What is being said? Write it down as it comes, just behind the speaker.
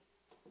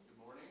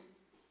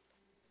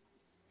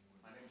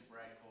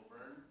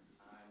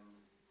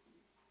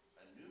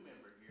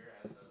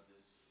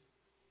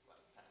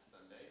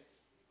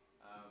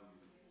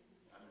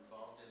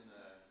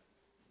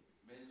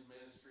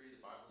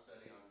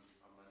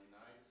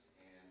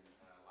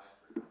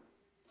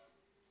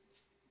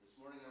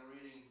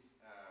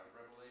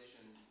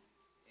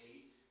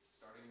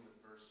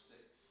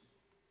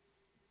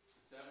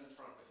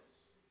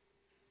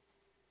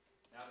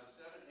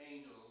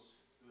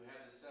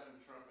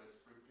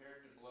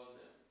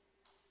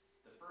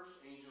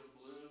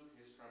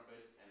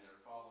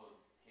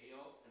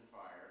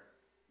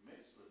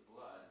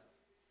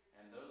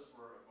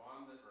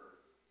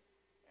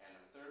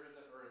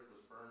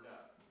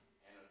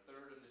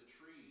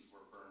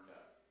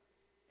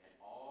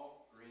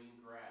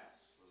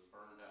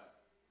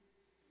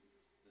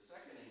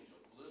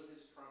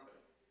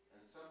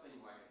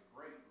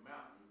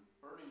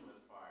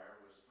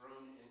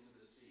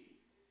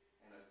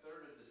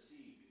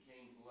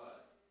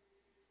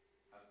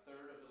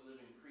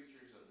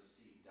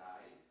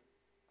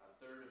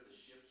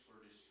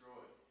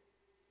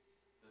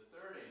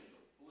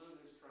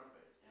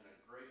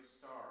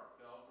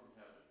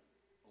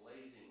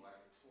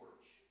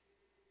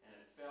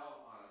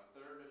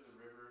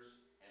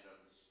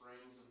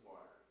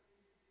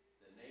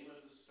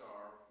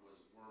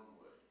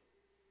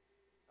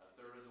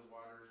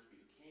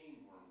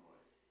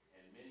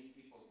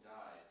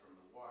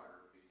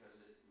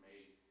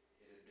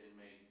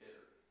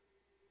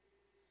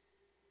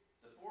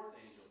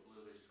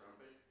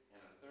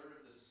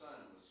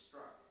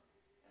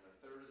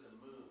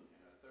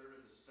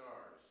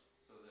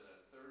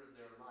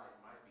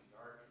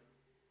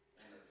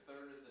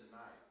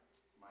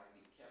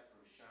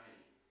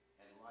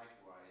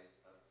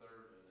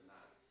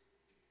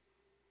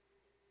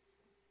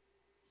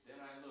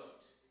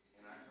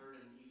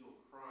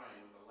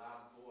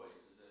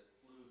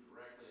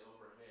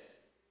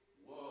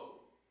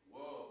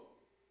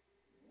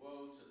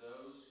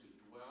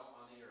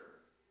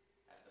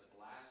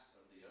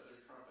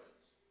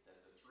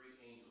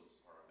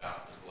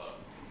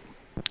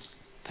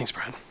Thanks,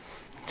 Brad.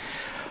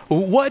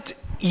 What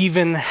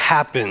even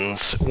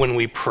happens when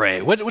we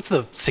pray? What's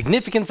the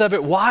significance of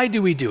it? Why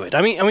do we do it?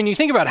 I mean, you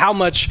think about how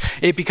much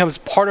it becomes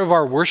part of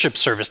our worship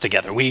service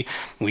together. We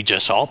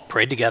just all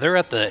prayed together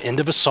at the end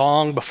of a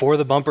song before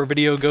the bumper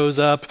video goes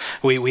up.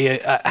 We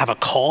have a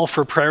call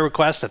for prayer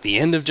requests at the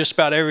end of just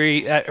about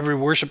every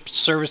worship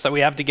service that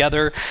we have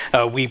together.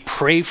 We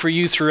pray for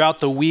you throughout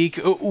the week.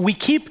 We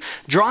keep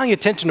drawing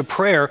attention to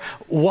prayer.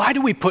 Why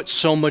do we put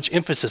so much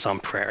emphasis on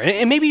prayer?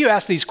 And maybe you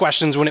ask these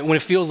questions when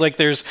it feels like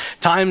there's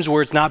times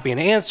where it's not being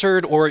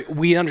answered, or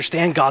we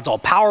understand God's all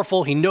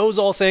powerful, he knows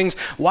all things.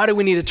 Why do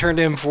we need to turn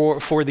to him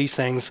for these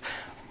things?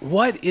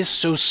 What is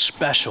so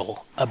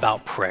special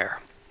about prayer?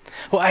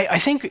 Well, I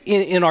think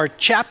in our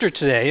chapter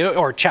today,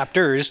 or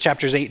chapters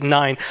 8 and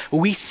 9,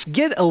 we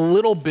get a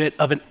little bit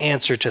of an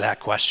answer to that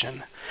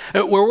question.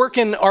 We're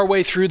working our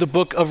way through the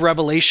book of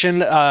Revelation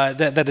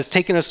that has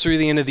taken us through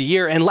the end of the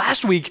year. And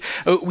last week,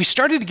 we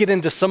started to get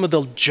into some of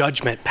the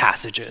judgment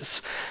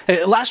passages.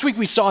 Last week,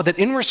 we saw that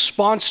in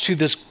response to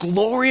this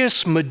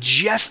glorious,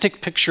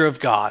 majestic picture of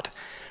God,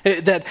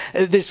 that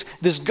this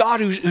God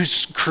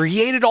who's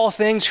created all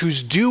things,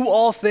 who's do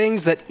all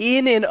things, that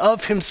in and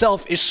of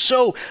himself is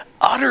so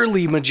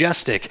utterly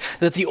majestic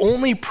that the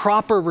only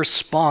proper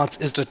response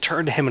is to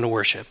turn to him in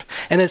worship.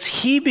 And as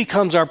he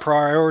becomes our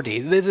priority,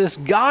 this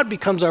God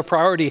becomes our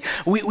priority,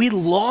 we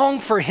long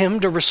for him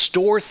to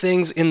restore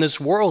things in this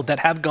world that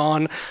have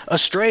gone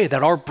astray,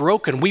 that are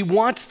broken. We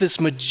want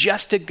this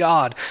majestic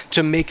God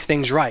to make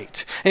things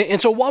right. And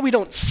so while we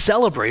don't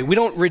celebrate, we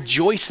don't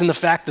rejoice in the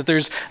fact that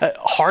there's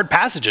hard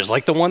passages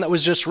like the one that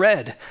was just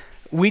read,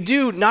 we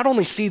do not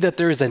only see that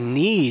there is a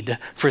need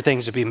for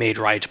things to be made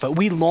right, but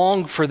we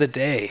long for the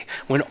day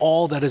when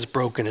all that is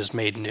broken is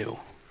made new.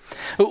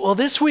 Well,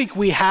 this week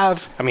we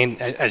have,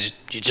 as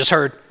you just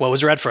heard, what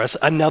was read for us,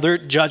 another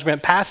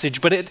judgment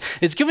passage, but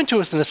it's given to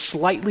us in a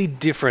slightly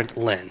different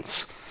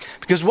lens.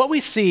 Because what we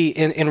see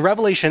in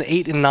Revelation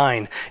 8 and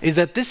 9 is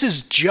that this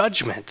is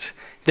judgment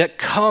that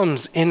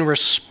comes in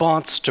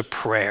response to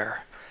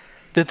prayer.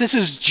 That this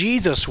is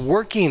Jesus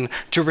working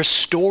to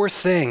restore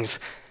things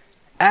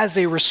as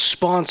a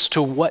response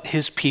to what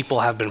his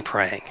people have been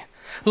praying.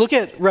 Look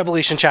at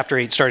Revelation chapter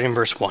 8, starting in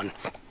verse 1.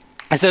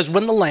 It says,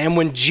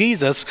 when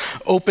Jesus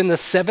opened the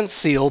seventh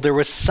seal, there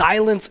was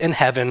silence in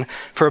heaven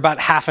for about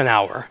half an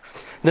hour.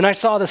 Then I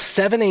saw the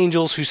 7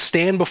 angels who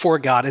stand before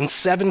God, and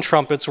 7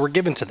 trumpets were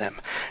given to them.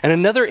 And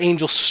another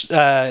angel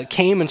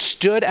came and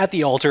stood at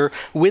the altar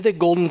with a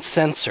golden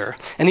censer,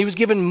 and he was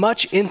given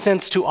much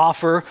incense to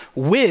offer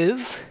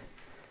with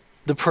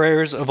the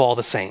prayers of all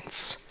the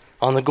saints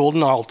on the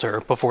golden altar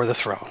before the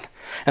throne.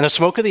 And the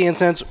smoke of the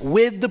incense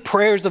with the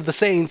prayers of the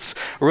saints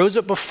rose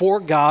up before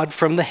God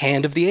from the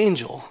hand of the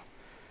angel.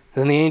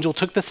 Then the angel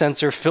took the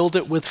censer, filled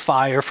it with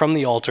fire from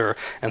the altar,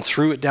 and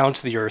threw it down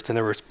to the earth. And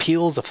there were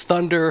peals of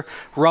thunder,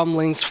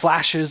 rumblings,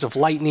 flashes of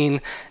lightning,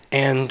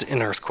 and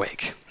an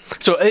earthquake.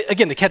 So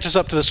again, to catch us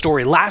up to the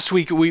story, last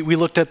week we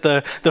looked at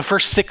the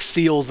first 6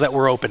 seals that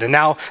were open, and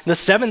now the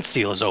 7th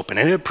seal is open,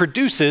 and it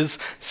produces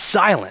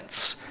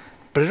silence.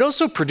 But it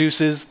also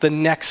produces the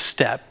next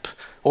step,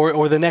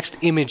 or the next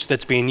image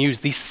that's being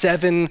used, these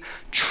 7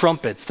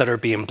 trumpets that are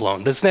being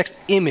blown. This next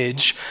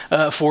image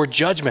for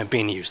judgment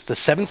being used. The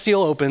 7th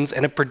seal opens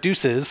and it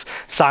produces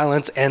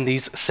silence and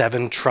these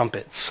 7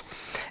 trumpets.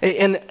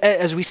 And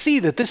as we see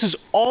that this is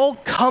all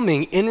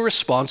coming in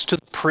response to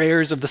the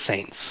prayers of the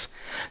saints.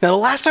 Now, the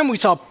last time we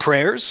saw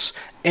prayers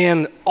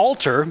and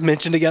altar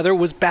mentioned together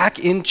was back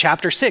in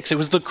chapter 6. It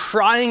was the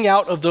crying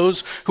out of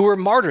those who were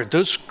martyred,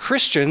 those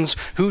Christians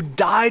who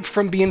died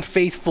from being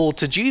faithful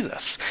to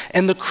Jesus.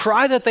 And the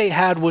cry that they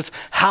had was,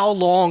 "How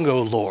long,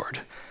 O Lord?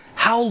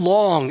 How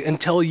long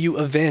until you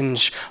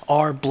avenge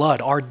our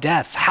blood, our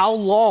deaths? How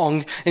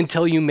long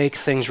until you make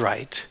things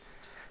right?"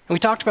 And we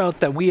talked about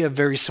that we have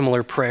very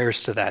similar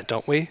prayers to that,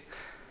 don't we?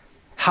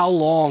 How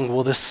long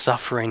will this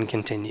suffering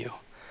continue?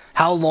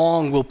 How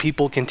long will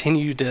people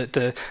continue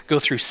to go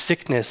through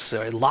sickness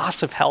or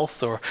loss of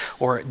health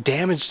or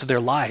damage to their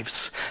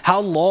lives?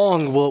 How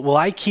long will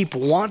I keep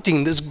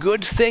wanting this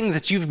good thing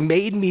that you've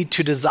made me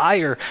to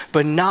desire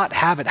but not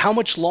have it? How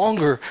much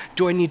longer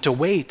do I need to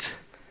wait?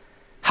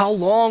 How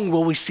long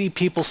will we see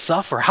people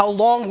suffer? How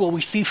long will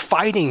we see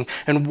fighting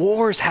and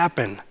wars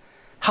happen?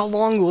 How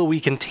long will we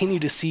continue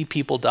to see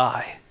people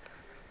die?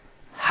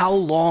 How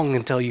long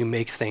until you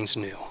make things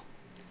new?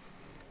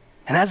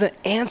 And as an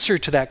answer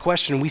to that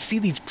question, we see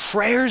these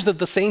prayers of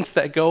the saints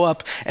that go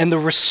up, and the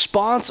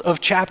response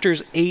of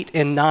chapters 8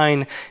 and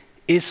 9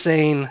 is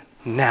saying,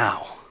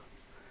 now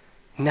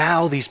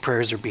these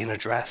prayers are being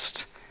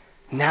addressed.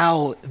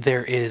 Now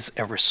there is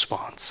a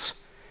response.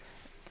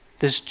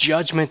 This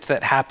judgment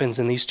that happens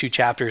in these 2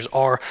 chapters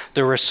are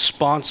the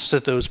response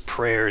to those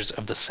prayers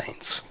of the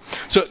saints.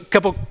 So a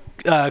couple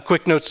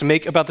quick notes to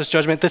make about this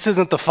judgment. This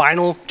isn't the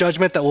final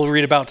judgment that we'll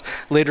read about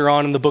later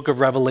on in the book of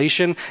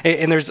Revelation.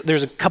 And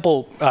there's a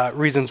couple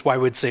reasons why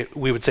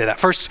we would say that.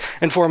 First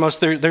and foremost,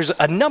 there's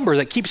a number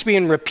that keeps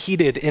being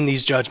repeated in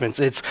these judgments.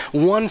 It's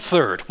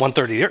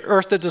 1/3 of the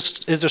earth that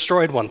is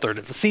destroyed, 1/3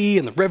 of the sea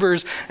and the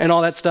rivers and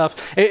all that stuff.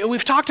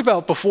 We've talked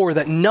about before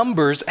that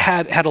numbers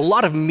had a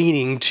lot of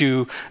meaning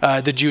to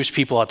the Jewish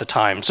people at the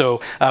time.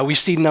 So we've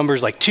seen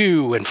numbers like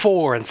 2 and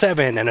 4 and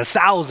 7 and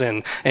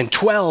 1,000 and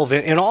 12,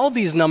 and all of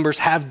these numbers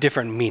have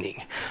different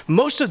meaning.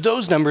 Most of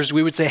those numbers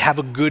we would say have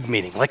a good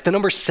meaning, like the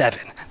number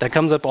 7 that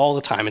comes up all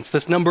the time. It's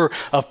this number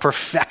of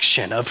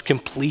perfection, of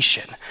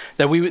completion,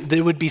 that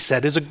would be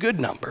said is a good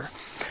number.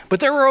 But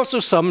there were also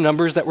some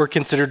numbers that were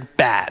considered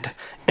bad,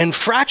 and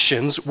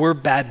fractions were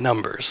bad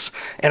numbers.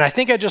 And I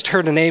think I just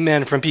heard an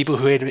amen from people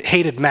who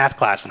hated math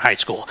class in high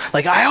school.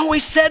 Like, I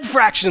always said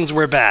fractions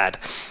were bad.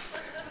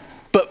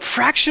 But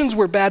fractions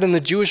were bad in the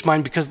Jewish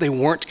mind because they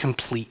weren't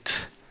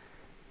complete.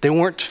 They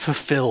weren't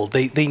fulfilled.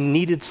 They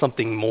needed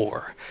something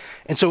more.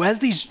 And so as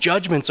these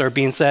judgments are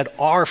being said,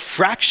 our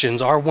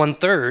fractions, our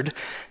 1/3,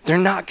 they're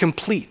not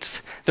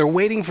complete. They're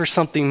waiting for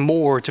something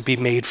more to be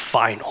made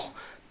final,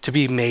 to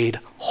be made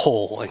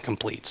whole and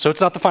complete. So it's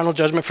not the final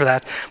judgment for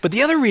that. But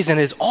the other reason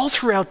is all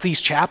throughout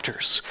these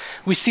chapters,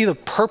 we see the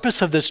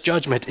purpose of this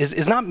judgment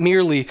is not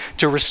merely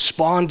to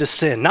respond to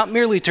sin, not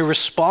merely to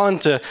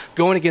respond to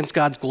going against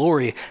God's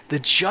glory. The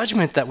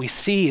judgment that we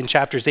see in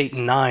chapters 8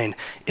 and 9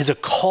 is a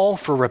call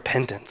for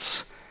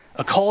repentance,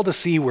 a call to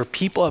see where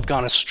people have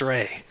gone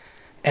astray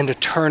and to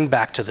turn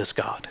back to this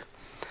God.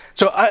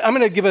 So I'm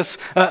going to give us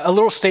a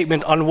little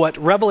statement on what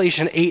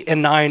Revelation 8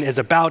 and 9 is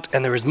about,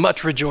 and there is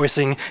much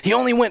rejoicing. He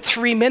only went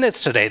 3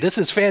 minutes today. This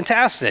is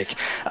fantastic.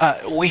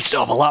 We still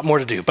have a lot more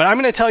to do, but I'm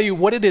going to tell you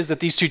what it is that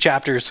these two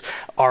chapters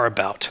are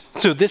about.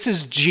 So this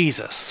is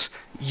Jesus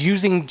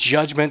using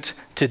judgment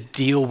to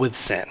deal with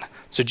sin.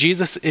 So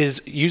Jesus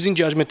is using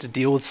judgment to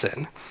deal with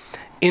sin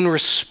in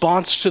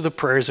response to the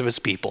prayers of his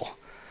people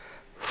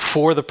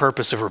for the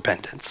purpose of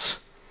repentance.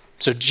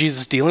 So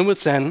Jesus dealing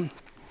with sin,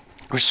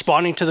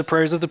 responding to the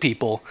prayers of the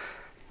people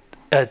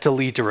to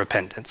lead to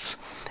repentance.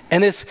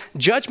 And this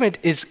judgment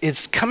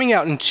is coming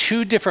out in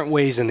two different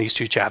ways in these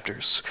two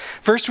chapters.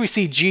 First, we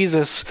see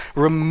Jesus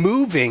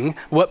removing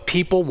what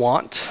people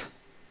want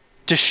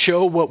to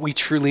show what we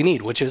truly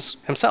need, which is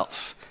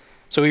himself.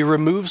 So he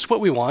removes what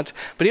we want,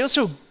 but he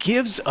also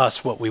gives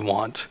us what we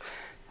want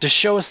to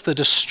show us the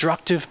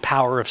destructive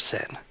power of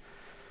sin.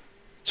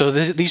 So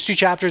these two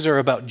chapters are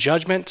about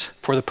judgment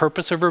for the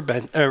purpose of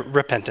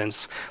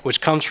repentance,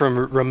 which comes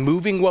from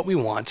removing what we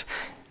want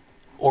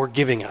or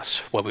giving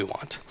us what we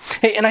want.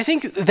 And I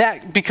think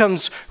that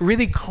becomes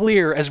really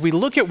clear as we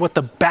look at what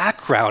the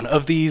background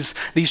of these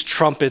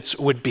trumpets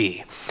would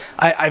be.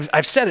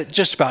 I've said it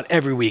just about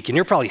every week, and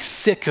you're probably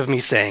sick of me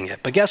saying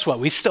it, but guess what?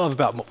 We still have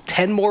about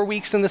 10 more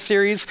weeks in the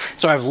series,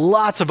 so I have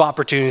lots of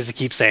opportunities to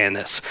keep saying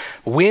this.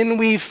 When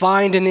we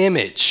find an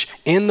image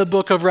in the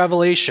book of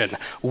Revelation,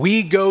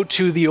 we go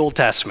to the Old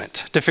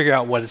Testament to figure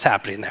out what is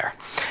happening there.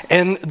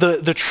 And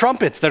the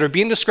trumpets that are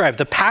being described,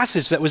 the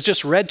passage that was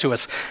just read to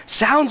us,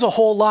 sounds a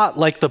whole lot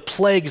like the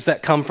plagues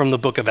that come from the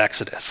book of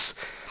Exodus.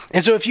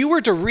 And so if you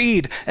were to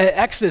read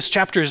Exodus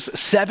chapters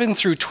 7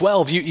 through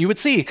 12, you would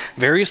see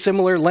very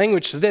similar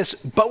language to this,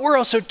 but we're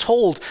also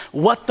told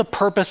what the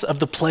purpose of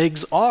the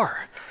plagues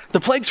are. The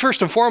plagues,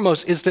 first and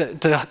foremost, is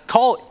to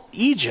call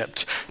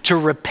Egypt to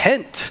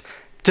repent,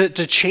 to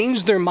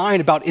change their mind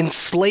about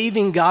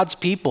enslaving God's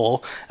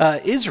people,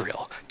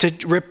 Israel, to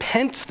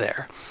repent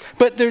there.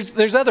 But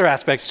there's other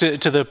aspects to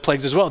the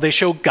plagues as well. They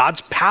show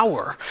God's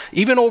power.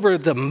 Even over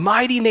the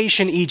mighty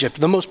nation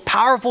Egypt, the most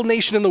powerful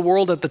nation in the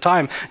world at the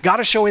time, God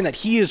is showing that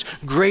he is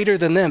greater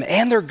than them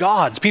and their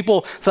gods.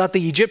 People thought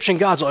the Egyptian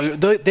gods,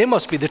 they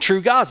must be the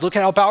true gods. Look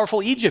at how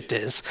powerful Egypt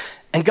is.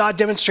 And God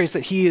demonstrates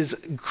that he is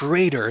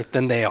greater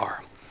than they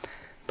are.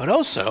 But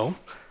also,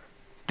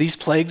 these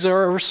plagues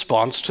are a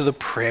response to the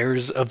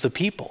prayers of the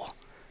people.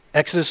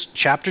 Exodus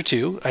chapter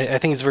 2, I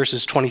think it's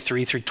verses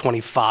 23 through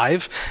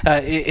 25,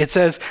 it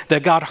says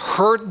that God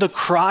heard the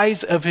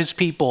cries of his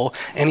people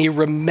and he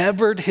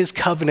remembered his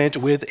covenant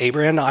with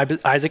Abraham,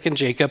 Isaac, and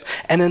Jacob,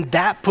 and then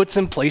that puts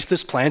in place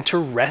this plan to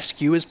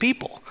rescue his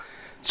people.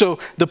 So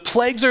the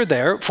plagues are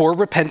there for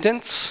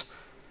repentance,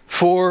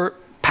 for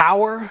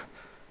power,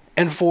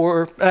 and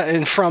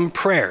from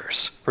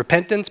prayers.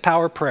 Repentance,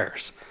 power,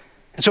 prayers.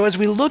 And so as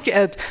we look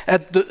at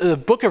the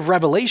book of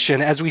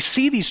Revelation, as we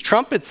see these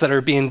trumpets that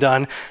are being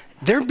done,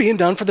 they're being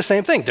done for the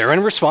same thing. They're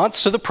in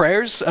response to the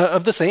prayers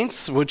of the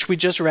saints, which we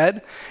just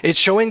read. It's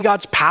showing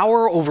God's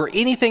power over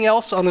anything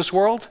else on this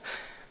world.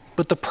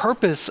 But the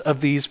purpose of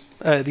these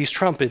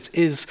trumpets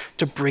is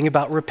to bring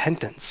about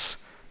repentance,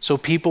 so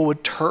people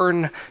would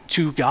turn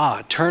to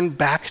God, turn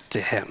back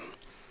to him.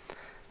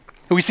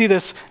 We see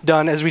this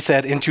done, as we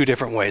said, in two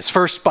different ways.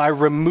 First, by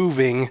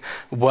removing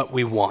what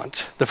we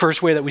want. The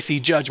first way that we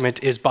see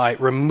judgment is by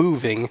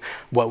removing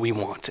what we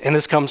want. And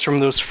this comes from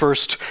those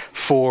first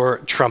 4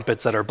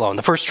 trumpets that are blown.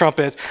 The first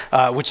trumpet,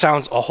 which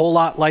sounds a whole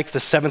lot like the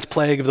 7th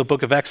plague of the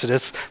book of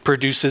Exodus,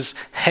 produces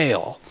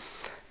hail.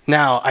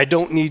 Now, I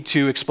don't need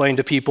to explain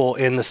to people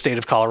in the state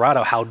of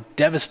Colorado how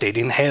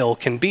devastating hail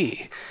can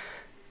be,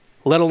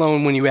 let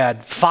alone when you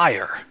add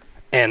fire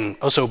and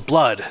also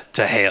blood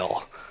to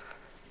hail.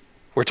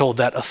 We're told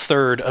that a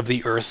third of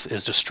the earth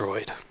is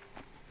destroyed.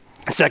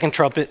 The second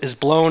trumpet is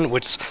blown,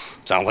 which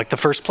sounds like the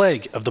first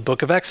plague of the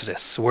book of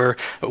Exodus, where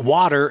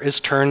water is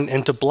turned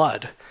into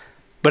blood.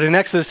 But in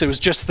Exodus, it was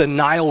just the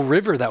Nile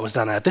River that was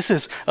done that. This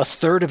is a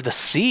third of the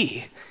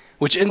sea,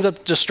 which ends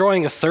up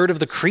destroying a third of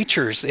the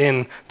creatures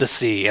in the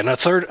sea and a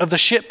third of the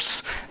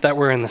ships that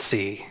were in the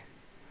sea.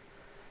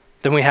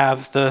 Then we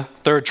have the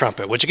third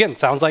trumpet, which again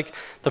sounds like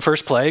the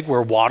first plague,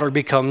 where water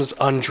becomes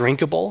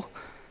undrinkable,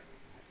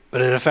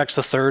 but it affects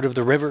a third of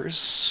the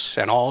rivers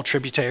and all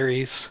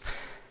tributaries,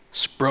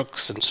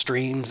 brooks and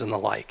streams and the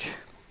like.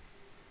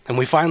 And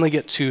we finally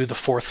get to the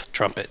fourth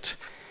trumpet,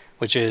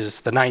 which is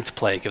the ninth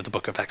plague of the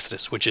book of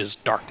Exodus, which is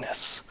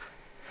darkness.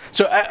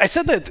 So I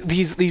said that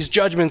these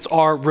judgments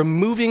are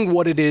removing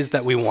what it is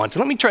that we want. And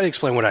let me try to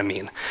explain what I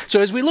mean.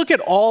 So as we look at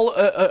all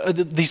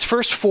these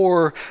first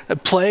four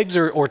plagues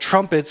or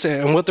trumpets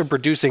and what they're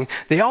producing,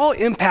 they all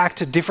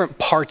impact different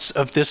parts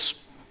of this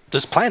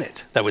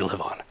planet that we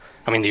live on.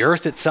 I mean, the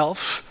earth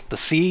itself, the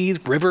sea,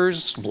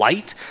 rivers,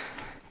 light.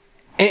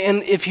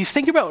 And if you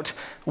think about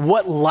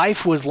what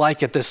life was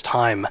like at this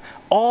time,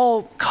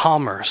 all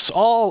commerce,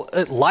 all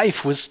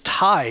life was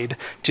tied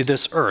to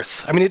this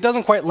earth. I mean, it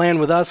doesn't quite land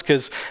with us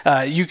because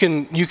you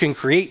can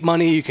create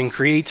money, you can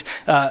create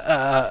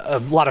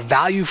a lot of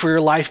value for your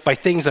life by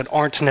things that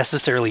aren't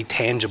necessarily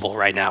tangible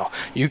right now.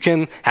 You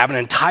can have an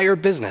entire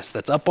business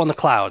that's up on the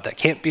cloud that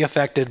can't be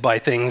affected by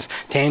things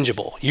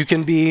tangible. You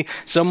can be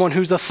someone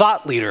who's a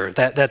thought leader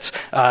that's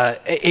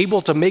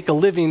able to make a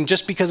living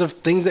just because of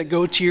things that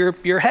go to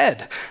your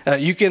head.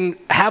 You can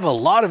have a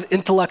lot of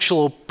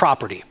intellectual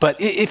property. But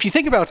if you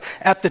think about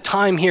at the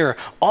time here,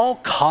 all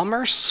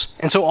commerce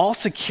and so all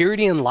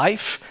security in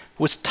life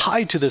was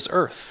tied to this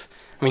earth.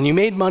 I mean, you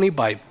made money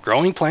by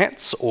growing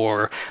plants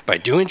or by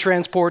doing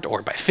transport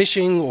or by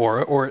fishing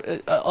or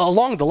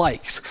along the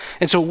likes.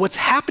 And so what's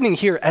happening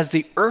here as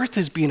the earth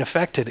is being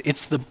affected,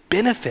 it's the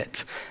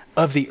benefit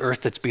of the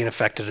earth that's being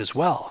affected as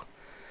well.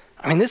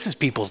 I mean, this is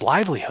people's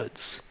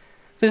livelihoods.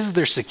 This is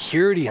their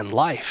security in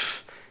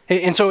life.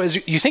 And so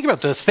as you think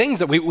about the things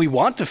that we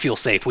want to feel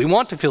safe, we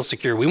want to feel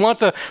secure, we want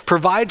to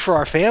provide for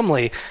our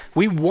family,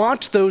 we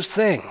want those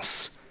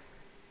things.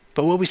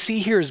 But what we see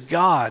here is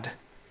God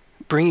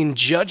bringing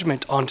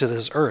judgment onto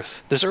this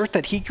earth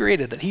that he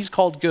created, that he's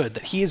called good,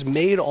 that he has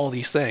made all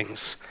these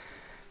things.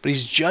 But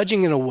he's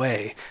judging in a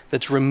way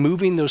that's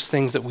removing those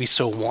things that we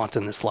so want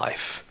in this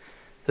life,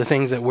 the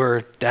things that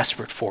we're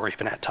desperate for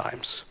even at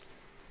times.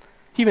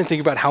 Even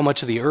think about how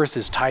much of the earth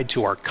is tied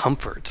to our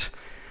comfort,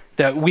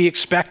 that we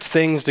expect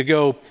things to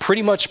go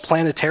pretty much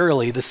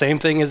planetarily the same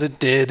thing as it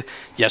did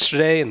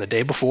yesterday and the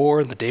day before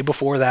and the day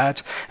before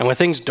that. And when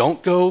things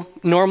don't go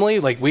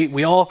normally, like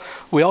we all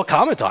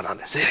comment on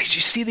it. Say, hey, did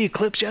you see the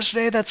eclipse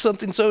yesterday? That's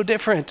something so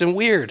different and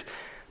weird.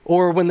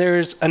 Or when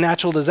there's a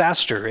natural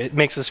disaster, it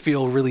makes us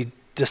feel really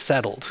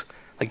dissettled.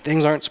 Like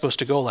things aren't supposed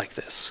to go like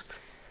this.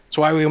 That's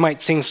why we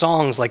might sing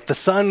songs like "The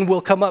sun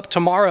will come up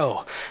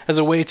tomorrow" as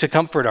a way to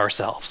comfort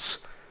ourselves.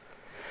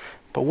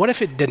 But what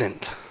if it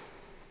didn't?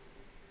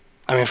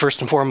 I mean,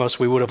 first and foremost,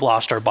 we would have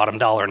lost our bottom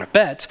dollar in a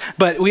bet,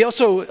 but we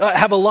also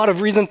have a lot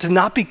of reason to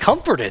not be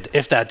comforted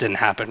if that didn't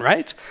happen,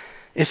 right?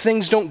 If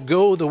things don't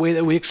go the way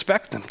that we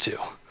expect them to.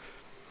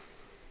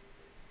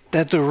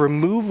 That the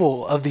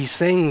removal of these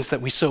things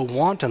that we so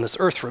want on this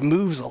earth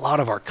removes a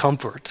lot of our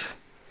comfort.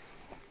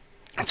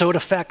 And so it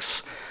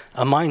affects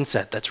a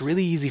mindset that's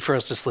really easy for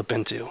us to slip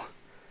into.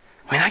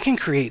 I mean, I can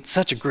create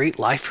such a great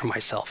life for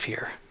myself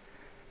here.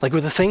 Like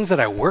with the things that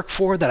I work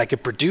for, that I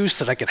could produce,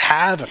 that I could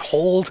have and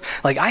hold,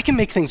 like I can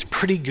make things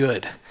pretty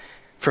good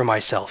for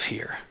myself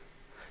here.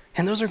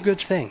 And those are good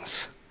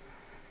things.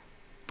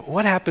 But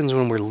what happens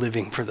when we're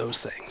living for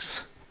those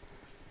things?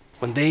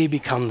 When they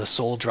become the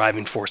sole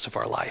driving force of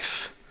our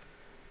life?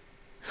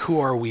 Who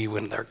are we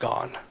when they're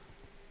gone?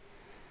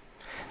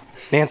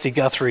 Nancy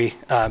Guthrie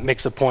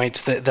makes a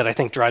point that I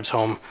think drives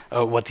home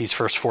what these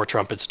first four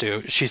trumpets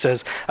do. She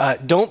says,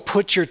 don't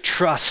put your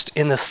trust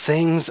in the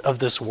things of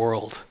this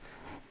world.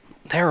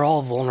 They're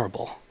all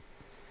vulnerable.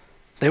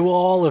 They will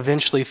all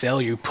eventually fail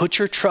you. Put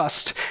your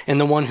trust in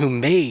the one who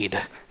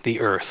made the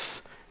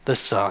earth, the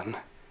sun,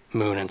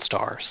 moon, and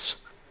stars.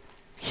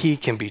 He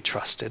can be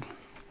trusted.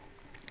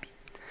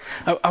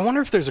 I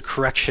wonder if there's a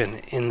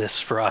correction in this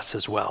for us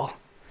as well.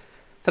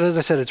 That, as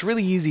I said, it's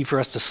really easy for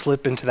us to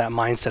slip into that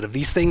mindset of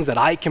these things that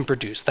I can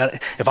produce,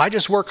 that if I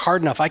just work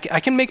hard enough, I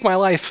can make my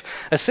life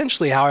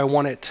essentially how I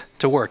want it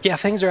to work. Yeah,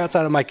 things are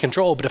outside of my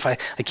control, but if I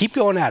keep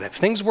going at it, if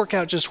things work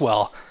out just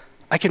well,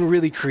 I can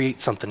really create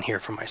something here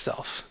for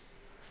myself.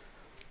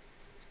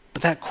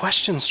 But that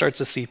question starts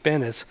to seep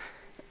in is,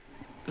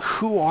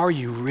 who are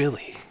you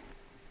really?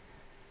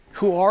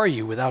 Who are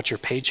you without your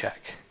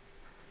paycheck?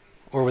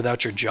 Or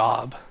without your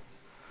job?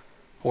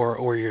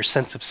 Or your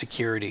sense of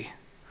security?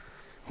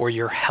 Or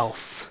your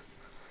health?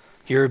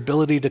 Your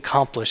ability to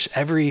accomplish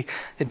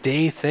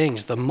everyday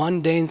things, the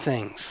mundane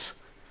things.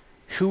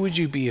 who would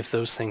you be if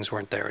those things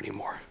weren't there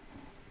anymore?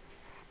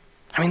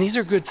 I mean, these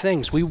are good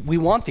things. We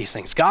want these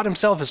things. God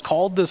himself has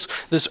called this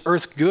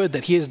earth good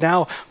that he is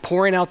now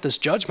pouring out this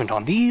judgment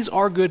on. These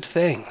are good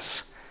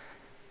things.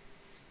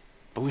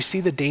 But we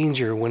see the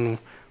danger when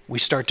we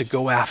start to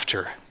go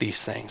after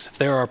these things, if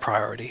they're our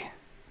priority.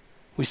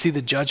 We see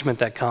the judgment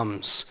that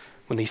comes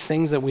when these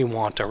things that we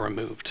want are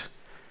removed.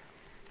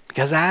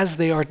 Because as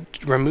they are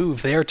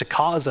removed, they are to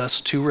cause us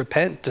to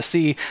repent, to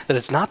see that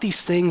it's not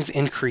these things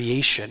in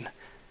creation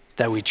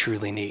that we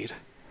truly need.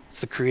 It's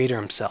the Creator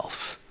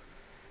himself.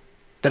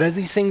 That as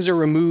these things are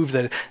removed,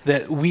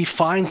 that we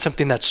find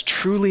something that's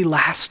truly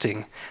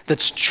lasting,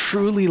 that's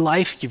truly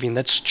life-giving,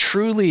 that's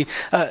truly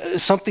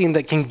something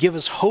that can give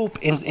us hope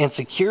and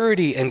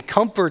security and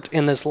comfort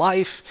in this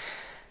life,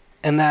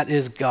 and that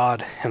is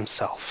God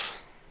himself.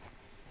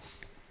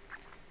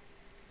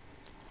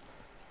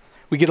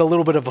 We get a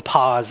little bit of a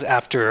pause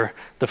after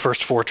the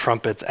first 4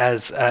 trumpets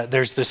as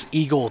there's this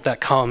eagle that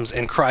comes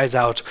and cries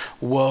out,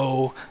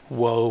 "Woe,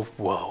 woe,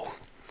 woe."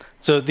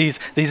 So these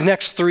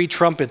next 3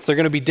 trumpets, they're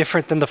going to be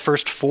different than the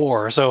first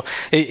 4. So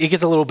it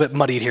gets a little bit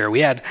muddied here.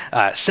 We had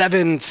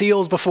 7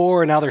 seals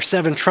before, and now there's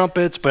 7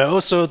 trumpets, but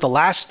also the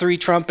last 3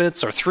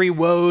 trumpets are 3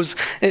 woes.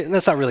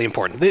 That's not really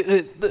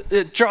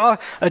important. Draw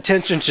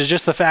attention to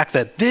just the fact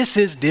that this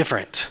is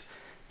different.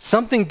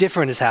 Something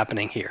different is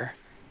happening here.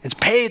 It's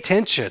pay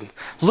attention.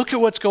 Look at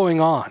what's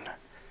going on.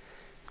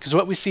 Because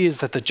what we see is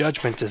that the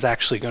judgment is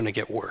actually going to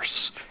get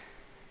worse.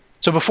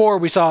 So before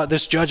we saw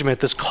this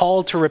judgment, this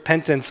call to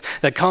repentance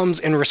that comes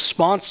in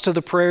response to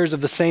the prayers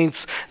of the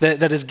saints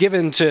that is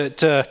given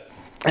to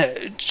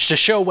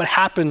show what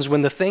happens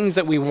when the things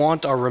that we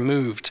want are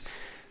removed,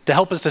 to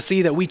help us to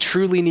see that we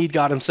truly need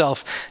God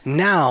himself.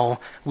 Now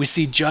we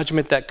see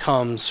judgment that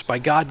comes by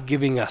God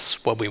giving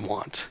us what we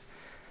want,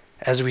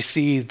 as we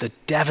see the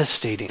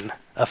devastating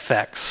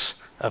effects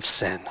of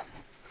sin.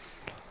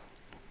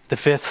 The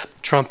 5th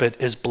trumpet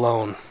is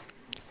blown,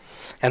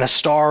 and a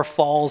star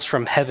falls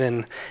from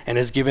heaven and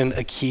is given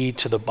a key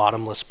to the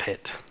bottomless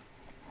pit.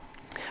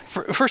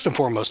 First and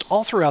foremost,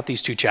 all throughout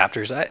these 2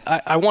 chapters,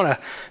 I want to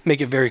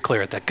make it very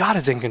clear that God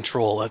is in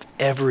control of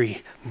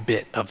every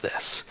bit of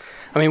this.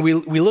 I mean,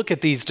 we look at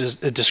these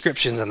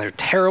descriptions and they're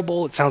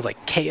terrible. It sounds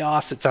like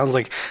chaos. It sounds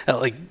like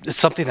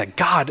something that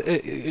God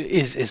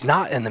is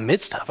not in the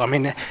midst of. I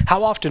mean,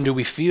 how often do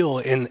we feel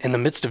in the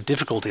midst of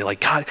difficulty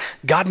like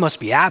God must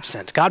be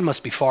absent, God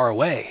must be far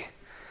away?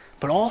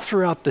 But all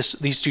throughout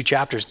these 2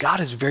 chapters, God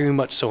is very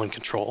much so in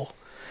control.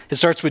 It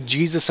starts with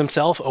Jesus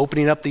himself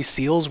opening up these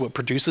seals, what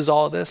produces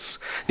all of this.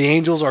 The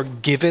angels are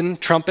given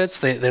trumpets.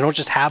 They don't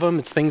just have them.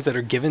 It's things that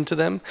are given to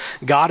them.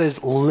 God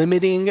is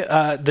limiting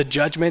the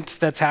judgment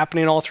that's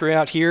happening all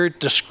throughout here,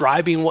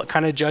 describing what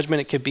kind of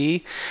judgment it could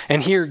be.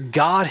 And here,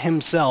 God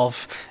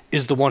himself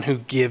is the one who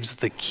gives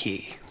the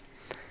key.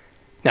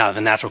 Now,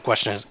 the natural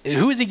question is,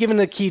 who is he giving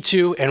the key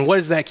to, and what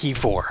is that key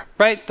for,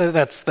 right?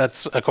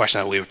 That's a question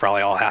that we would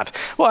probably all have.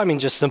 Well, I mean,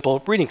 just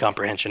simple reading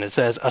comprehension. It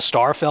says, a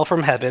star fell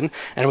from heaven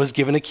and was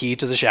given a key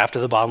to the shaft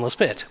of the bottomless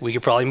pit. We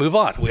could probably move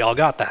on. We all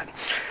got that.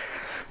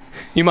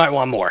 You might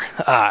want more.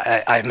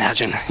 I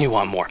imagine you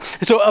want more.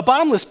 So a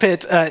bottomless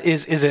pit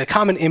is a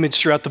common image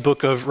throughout the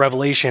book of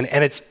Revelation,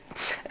 and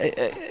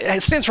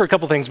it stands for a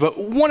couple things, but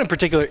one in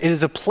particular, it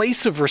is a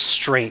place of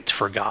restraint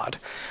for God,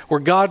 where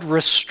God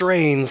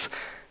restrains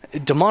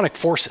demonic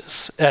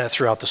forces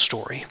throughout the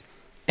story.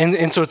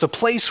 And so it's a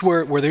place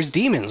where there's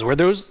demons, where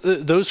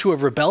those who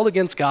have rebelled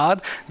against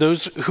God,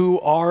 those who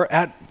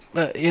are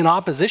in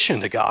opposition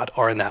to God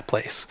are in that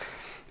place.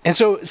 And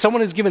so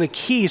someone is given a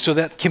key so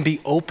that can be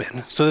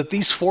open, so that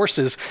these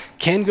forces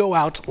can go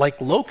out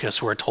like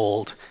locusts, we're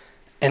told,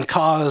 and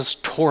cause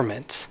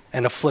torment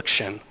and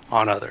affliction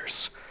on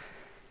others.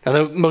 Now,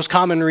 the most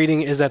common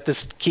reading is that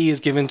this key is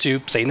given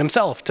to Satan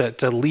himself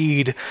to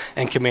lead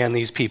and command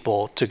these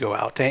people to go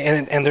out.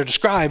 And they're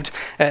described,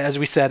 as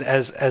we said,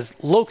 as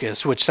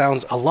locusts, which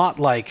sounds a lot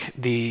like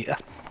the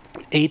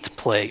 8th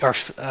plague,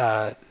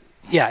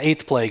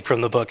 eighth plague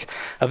from the book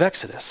of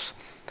Exodus.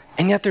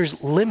 And yet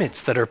there's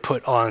limits that are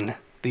put on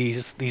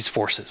these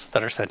forces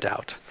that are sent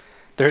out.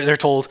 They're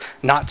told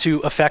not to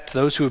affect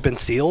those who have been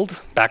sealed,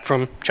 back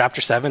from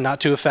chapter 7,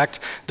 not to affect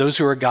those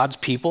who are God's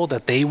people,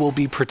 that they will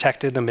be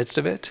protected in the midst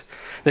of it.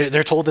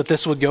 They're told that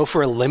this would go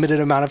for a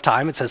limited amount of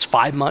time. It says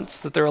 5 months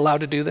that they're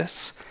allowed to do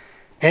this.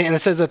 And it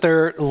says that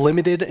they're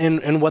limited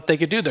in what they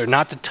could do. They're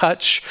not to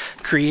touch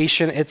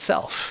creation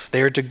itself.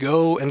 They are to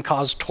go and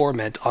cause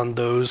torment on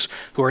those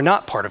who are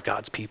not part of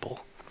God's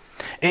people.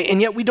 And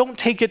yet we don't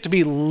take it to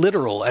be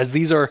literal, as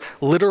these are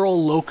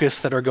literal locusts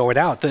that are going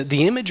out.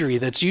 The imagery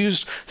that's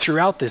used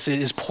throughout this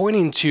is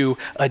pointing to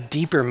a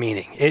deeper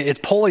meaning. It's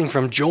pulling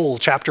from Joel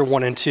chapter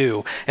 1 and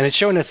 2, and it's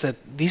showing us that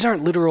these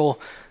aren't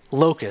literal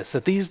locusts,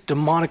 that these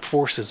demonic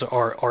forces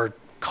are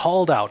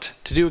called out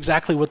to do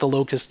exactly what the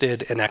locusts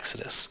did in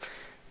Exodus,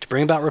 to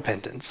bring about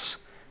repentance,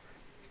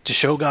 to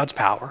show God's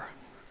power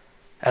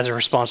as a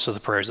response to the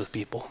prayers of the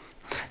people.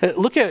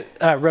 Look at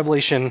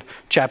Revelation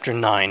chapter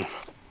 9.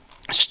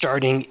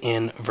 Starting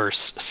in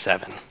verse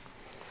 7.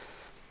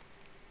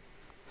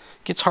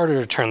 It gets harder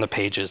to turn the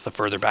pages the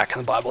further back in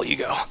the Bible you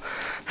go.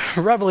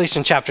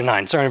 Revelation chapter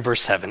 9, starting in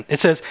verse 7. It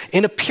says,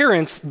 "In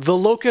appearance, the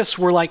locusts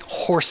were like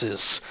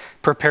horses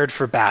prepared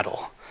for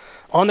battle.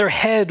 On their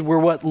head were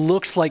what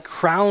looked like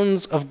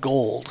crowns of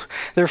gold.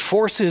 Their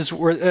faces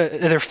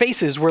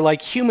were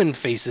like human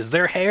faces,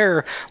 their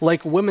hair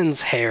like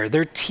women's hair,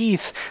 their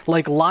teeth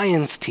like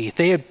lions' teeth.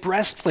 They had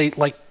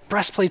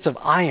breastplates of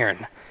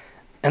iron,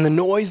 and the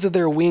noise of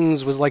their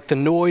wings was like the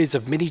noise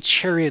of many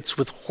chariots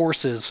with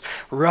horses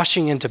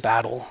rushing into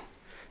battle.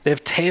 They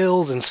have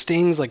tails and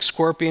stings like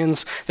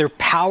scorpions. Their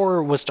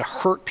power was to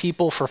hurt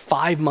people for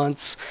 5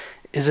 months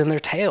is in their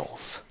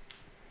tails.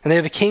 And they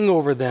have a king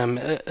over them,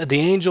 the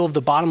angel of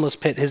the bottomless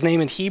pit. His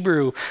name in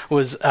Hebrew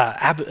was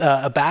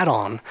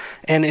Abaddon,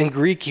 and in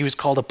Greek he was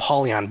called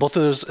Apollyon. Both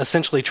of those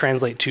essentially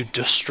translate to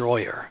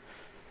destroyer.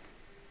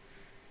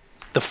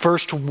 The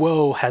first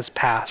woe has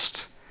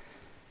passed.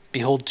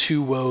 Behold,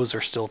 2 woes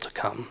are still to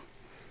come."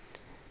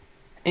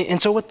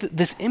 And so what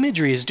this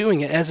imagery is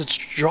doing, as it's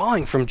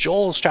drawing from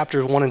Joel's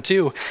chapters 1 and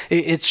 2,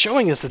 it's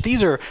showing us that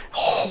these are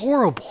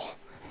horrible,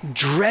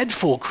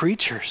 dreadful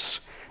creatures,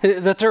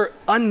 that they're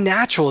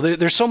unnatural.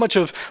 There's so much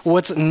of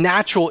what's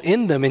natural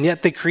in them, and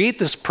yet they create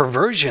this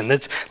perversion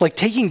that's like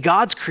taking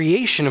God's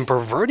creation and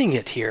perverting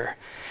it here.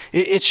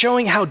 It's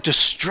showing how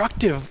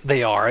destructive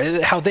they are,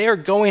 how they are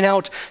going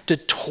out to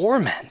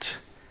torment.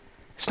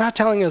 It's not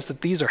telling us that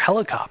these are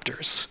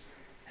helicopters.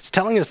 It's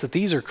telling us that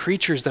these are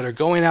creatures that are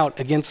going out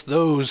against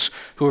those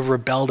who have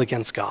rebelled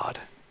against God.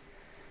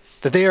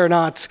 That they are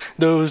not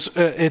those,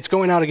 it's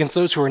going out against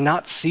those who are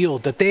not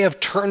sealed, that they have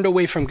turned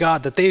away from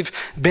God, that they've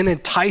been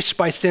enticed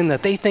by sin,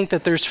 that they think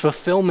that there's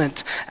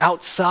fulfillment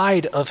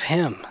outside of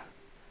Him.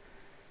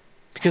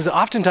 Because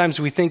oftentimes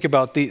we think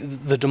about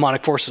the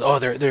demonic forces,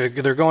 they're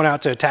going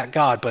out to attack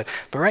God, but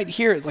right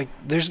here, like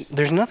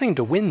there's nothing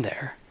to win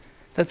there.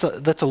 That's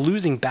a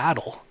losing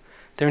battle.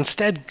 They're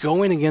instead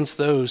going against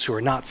those who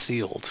are not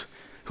sealed,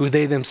 who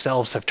they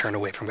themselves have turned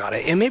away from God.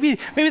 And maybe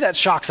that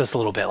shocks us a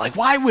little bit. Like,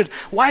 why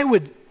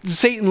would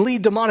Satan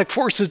lead demonic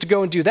forces to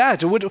go and do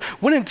that?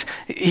 Wouldn't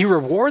he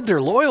reward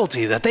their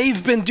loyalty, that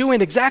they've been doing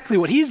exactly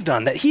what he's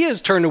done, that he has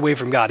turned away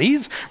from God,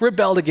 he's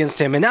rebelled against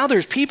him, and now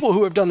there's people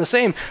who have done the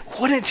same.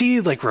 Wouldn't he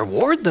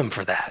reward them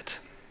for that?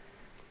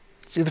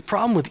 See, the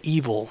problem with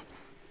evil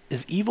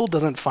is evil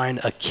doesn't find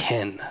a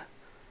kin,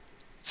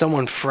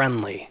 someone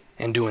friendly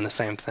in doing the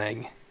same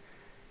thing.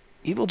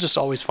 Evil just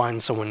always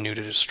finds someone new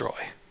to destroy.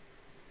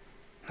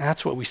 And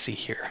that's what we see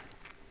here.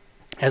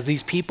 As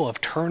these people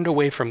have turned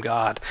away from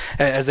God,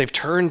 as they've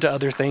turned to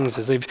other things,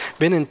 as they've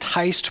been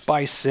enticed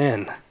by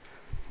sin,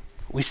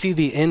 we see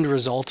the end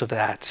result of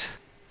that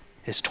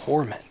is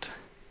torment,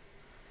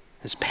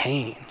 is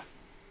pain,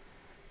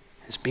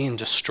 is being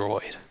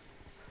destroyed.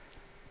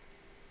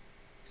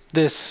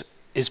 This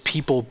is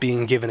people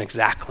being given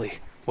exactly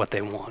what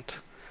they want.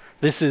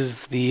 This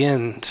is the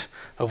end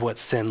of what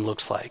sin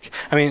looks like.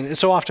 I mean,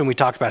 so often we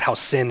talk about how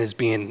sin is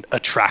being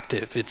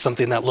attractive. It's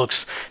something that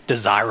looks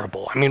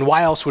desirable. I mean,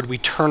 why else would we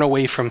turn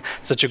away from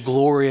such a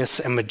glorious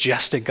and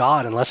majestic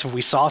God unless if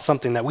we saw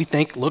something that we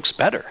think looks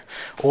better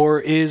or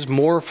is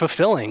more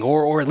fulfilling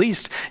or at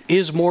least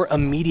is more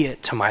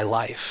immediate to my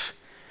life?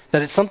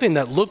 That it's something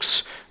that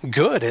looks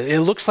good.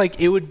 It looks like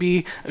it would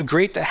be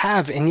great to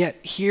have, and yet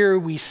here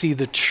we see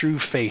the true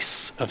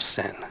face of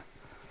sin.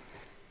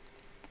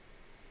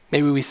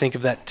 Maybe we think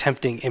of that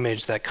tempting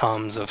image that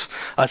comes of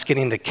us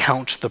getting to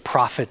count the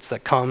profits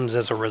that comes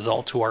as a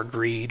result to our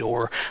greed,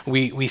 or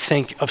we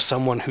think of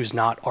someone who's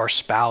not our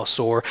spouse,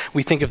 or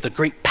we think of the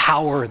great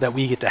power that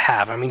we get to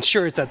have. I mean,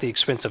 sure, it's at the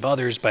expense of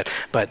others, but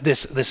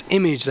this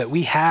image that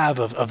we have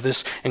of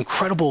this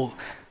incredible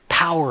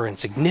power and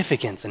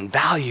significance and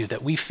value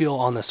that we feel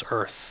on this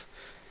earth,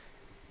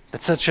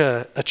 that's such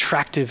an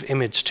attractive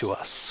image to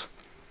us.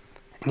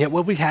 And yet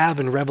what we have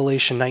in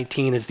Revelation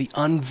 19 is the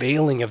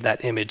unveiling of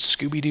that image,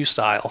 Scooby-Doo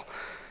style,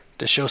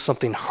 to show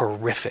something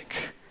horrific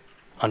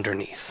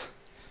underneath.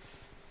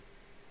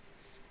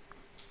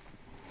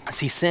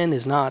 See, sin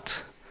is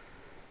not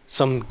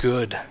some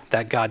good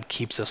that God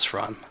keeps us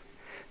from.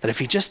 That if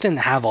he just didn't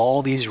have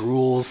all these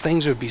rules,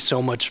 things would be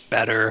so much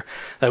better,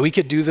 that we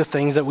could do the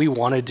things that we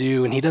want to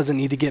do, and he doesn't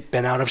need to get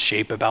bent out of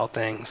shape about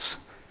things.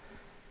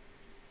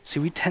 See,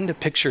 we tend to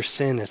picture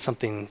sin as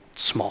something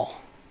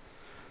small,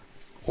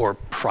 or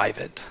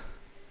private,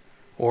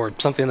 or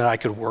something that I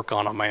could work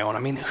on my own. I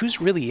mean,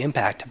 who's really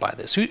impacted by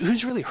this?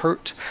 Who's really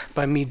hurt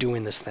by me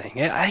doing this thing?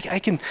 I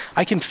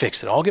can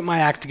fix it. I'll get my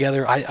act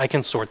together. I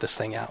can sort this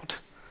thing out.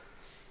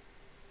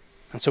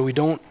 And so we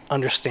don't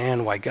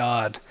understand why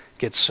God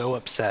gets so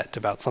upset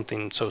about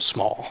something so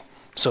small,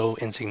 so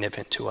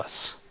insignificant to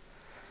us.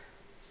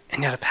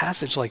 And yet a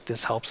passage like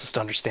this helps us to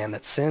understand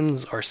that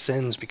sins are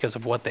sins because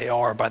of what they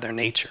are by their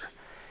nature.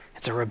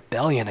 It's a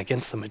rebellion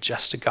against the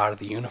majestic God of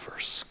the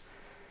universe.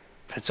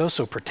 But it's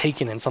also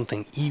partaking in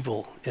something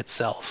evil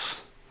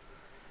itself.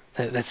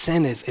 That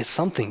sin is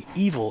something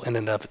evil in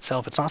and of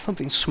itself. It's not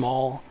something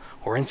small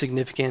or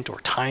insignificant or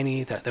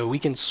tiny that we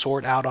can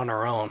sort out on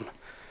our own.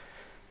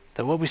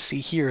 That what we see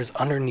here is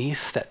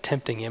underneath that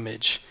tempting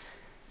image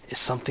is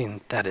something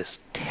that is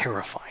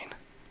terrifying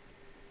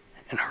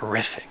and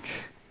horrific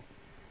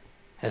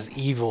as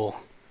evil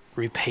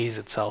repays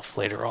itself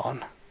later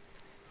on.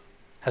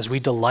 As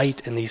we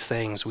delight in these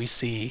things, we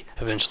see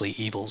eventually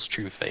evil's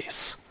true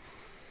face.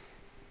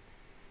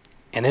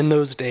 And in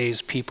those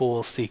days, people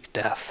will seek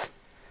death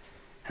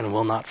and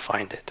will not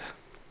find it.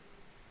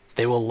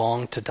 They will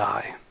long to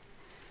die,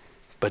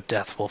 but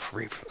death will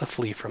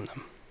flee from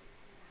them.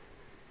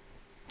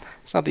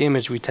 It's not the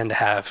image we tend to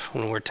have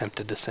when we're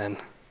tempted to sin.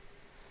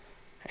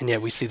 And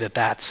yet we see that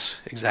that's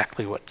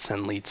exactly what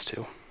sin leads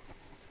to.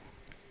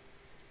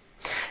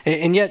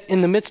 And yet,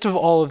 in the midst of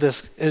all of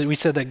this, we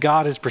said that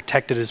God has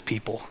protected his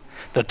people,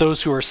 that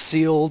those who are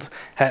sealed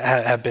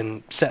have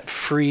been set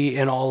free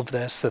in all of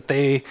this, that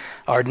they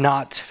are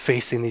not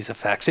facing these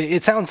effects.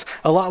 It sounds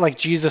a lot like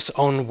Jesus'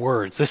 own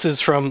words. This is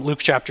from Luke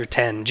chapter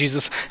 10.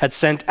 Jesus had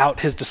sent out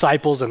his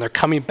disciples, and they're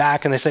coming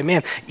back, and they say,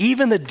 man,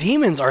 even the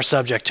demons are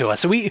subject to us.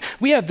 So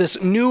we have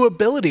this new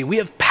ability. We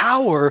have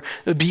power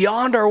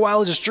beyond our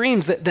wildest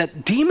dreams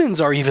that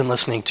demons are even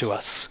listening to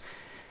us.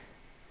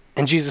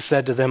 And Jesus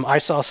said to them, I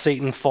saw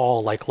Satan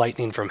fall like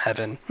lightning from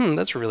heaven.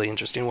 That's a really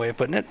interesting way of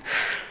putting it.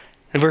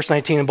 In verse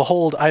 19, and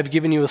behold, I have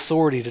given you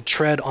authority to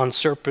tread on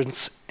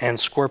serpents and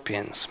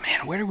scorpions.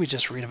 Man, where did we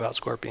just read about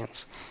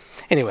scorpions?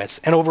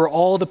 Anyways, and over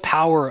all the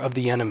power of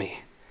the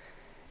enemy,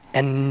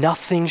 and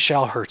nothing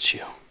shall hurt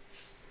you.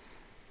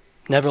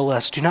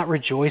 Nevertheless, do not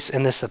rejoice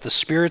in this, that the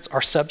spirits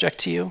are subject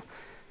to you,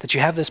 that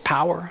you have this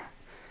power,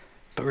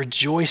 but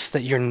rejoice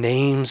that your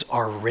names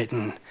are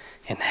written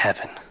in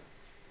heaven.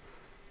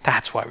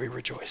 That's why we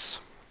rejoice.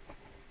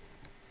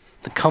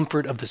 The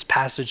comfort of this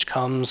passage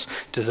comes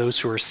to those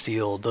who are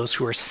sealed, those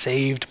who are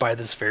saved by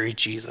this very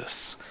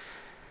Jesus,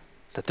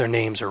 that their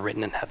names are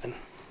written in heaven.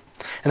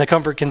 And the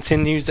comfort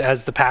continues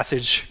as the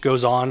passage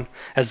goes on.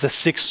 As the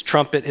sixth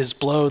trumpet is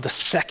blown, the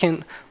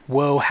second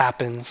woe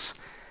happens.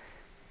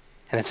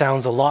 And it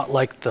sounds a lot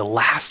like the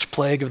last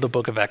plague of the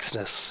book of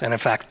Exodus, and in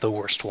fact, the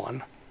worst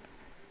one,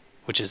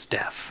 which is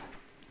death.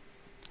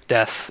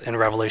 Death in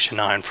Revelation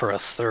 9 for a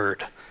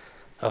third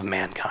of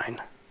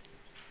mankind.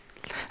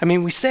 I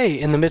mean, we say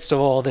in the midst of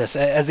all this,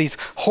 as these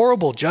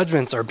horrible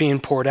judgments are being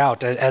poured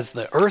out, as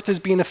the earth is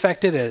being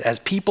affected, as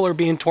people are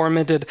being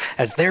tormented,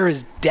 as there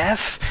is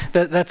death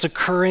that's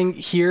occurring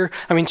here,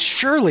 I mean,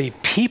 surely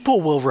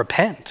people will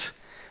repent.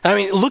 I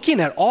mean,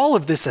 looking at all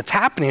of this that's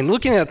happening,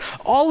 looking at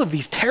all of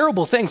these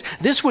terrible things,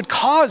 this would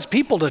cause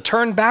people to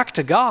turn back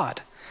to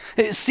God.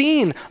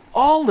 Seeing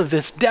all of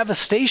this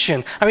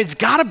devastation, I mean, it's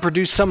got to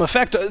produce some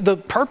effect. The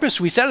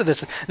purpose we said of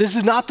this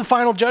is not the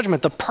final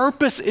judgment. The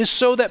purpose is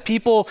so that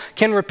people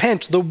can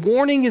repent. The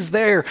warning is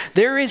there.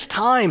 There is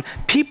time.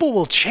 People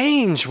will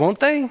change, won't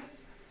they?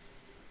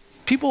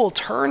 People will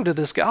turn to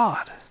this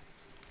God.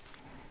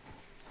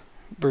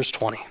 Verse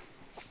 20.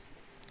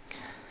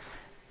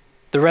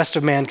 The rest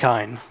of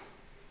mankind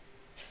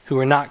who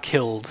were not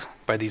killed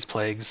by these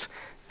plagues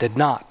did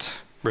not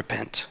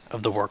repent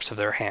of the works of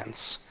their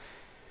hands,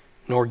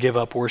 nor give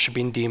up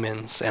worshiping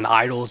demons and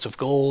idols of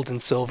gold and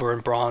silver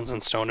and bronze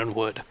and stone and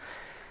wood,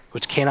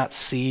 which cannot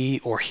see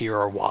or hear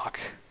or walk.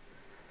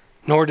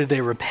 Nor did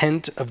they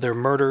repent of their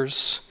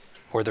murders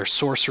or their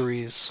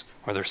sorceries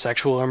or their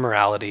sexual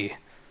immorality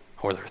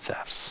or their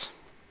thefts.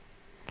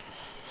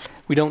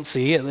 We don't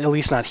see, at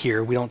least not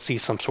here, we don't see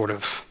some sort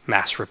of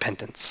mass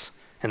repentance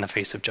in the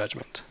face of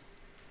judgment.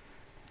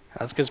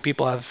 That's because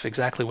people have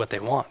exactly what they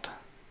want.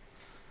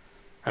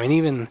 I mean,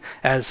 even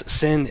as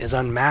sin is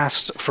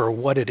unmasked for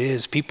what it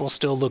is, people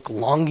still look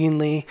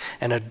longingly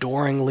and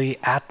adoringly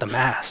at the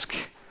mask.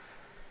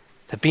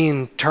 That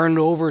being turned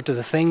over to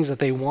the things that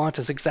they want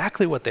is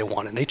exactly what they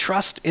want. And they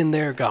trust in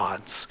their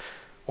gods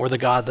or the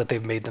God that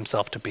they've made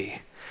themselves to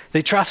be.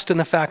 They trust in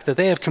the fact that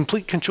they have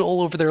complete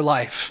control over their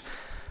life,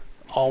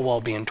 all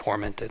while being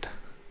tormented,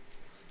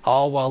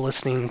 all while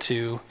listening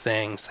to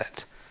things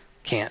that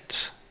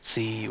can't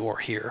see or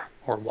hear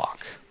or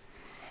walk.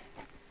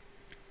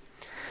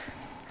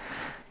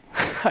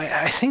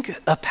 I think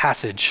a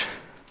passage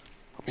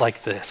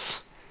like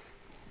this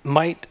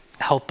might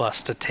help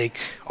us to take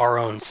our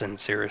own sin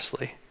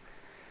seriously.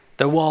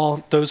 That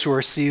while those who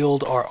are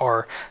sealed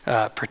are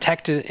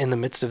protected in the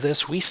midst of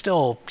this, we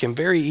still can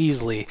very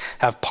easily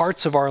have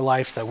parts of our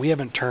life that we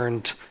haven't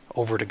turned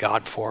over to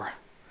God for,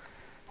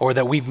 or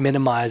that we've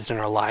minimized in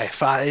our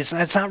life.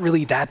 It's not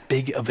really that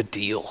big of a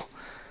deal.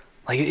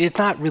 Like, it's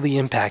not really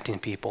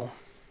impacting people.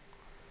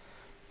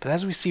 But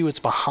as we see what's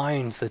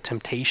behind the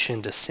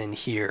temptation to sin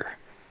here,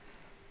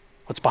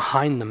 what's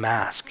behind the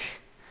mask,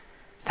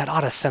 that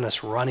ought to send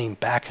us running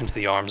back into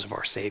the arms of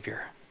our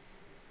Savior.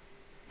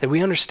 That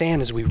we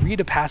understand as we read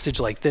a passage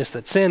like this,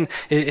 that sin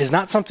is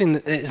not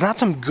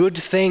some good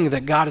thing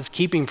that God is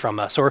keeping from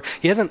us, or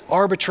he hasn't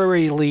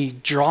arbitrarily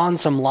drawn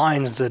some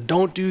lines and said,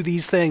 don't do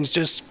these things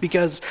just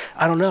because,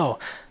 I don't know.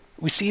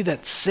 We see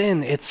that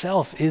sin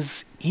itself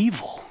is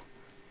evil.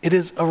 It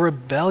is a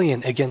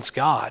rebellion against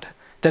God.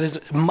 That as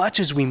much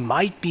as we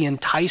might be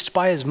enticed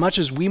by, as much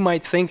as we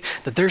might think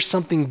that there's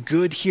something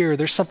good here,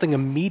 there's something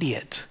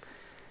immediate,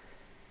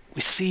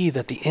 we see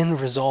that the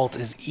end result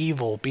is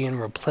evil being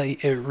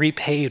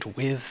repaid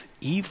with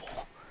evil.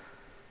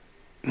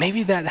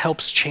 Maybe that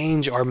helps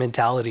change our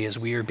mentality as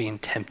we are being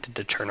tempted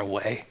to turn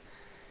away.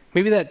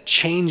 Maybe that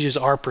changes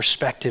our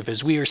perspective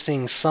as we are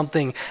seeing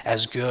something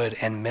as good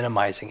and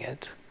minimizing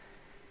it.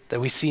 That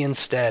we see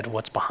instead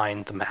what's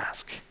behind the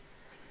mask.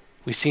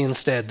 We see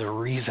instead the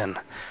reason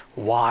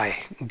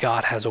why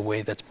God has a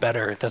way that's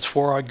better, that's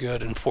for our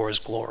good and for his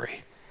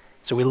glory.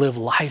 So we live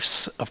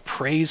lives of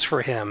praise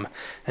for him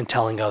and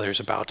telling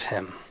others about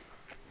him.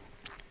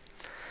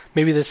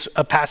 Maybe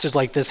a passage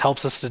like this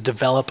helps us to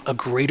develop a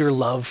greater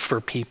love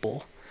for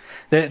people.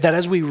 That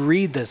as we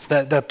read this,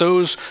 that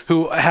those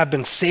who have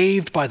been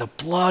saved by the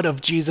blood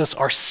of Jesus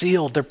are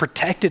sealed, they're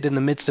protected in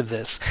the midst of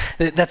this.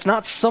 That's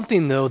not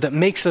something, though, that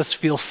makes us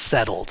feel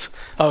settled.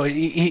 Oh,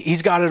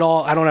 he's got it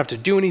all. I don't have to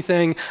do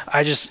anything.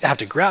 I just have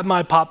to grab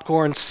my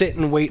popcorn, sit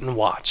and wait and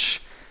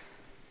watch.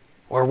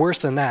 Or worse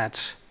than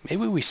that,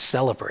 maybe we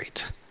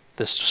celebrate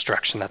this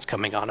destruction that's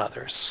coming on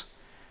others.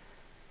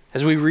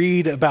 As we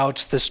read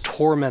about this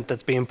torment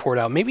that's being poured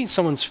out, maybe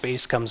someone's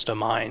face comes to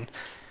mind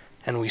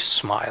and we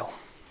smile.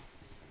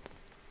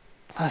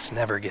 Let us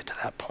never get to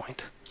that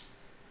point.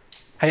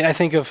 I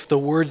think of the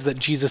words that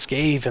Jesus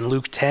gave in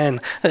Luke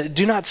 10.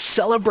 Do not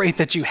celebrate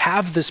that you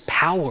have this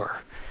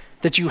power,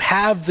 that you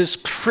have this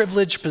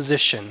privileged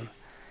position.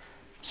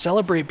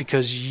 Celebrate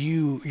because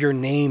your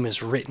name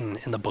is written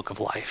in the book of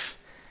life.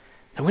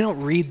 And we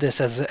don't read this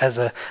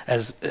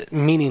as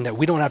meaning that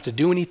we don't have to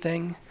do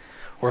anything,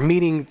 or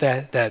meaning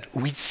that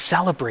we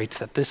celebrate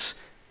that this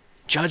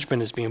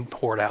judgment is being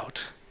poured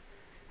out.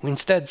 We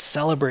instead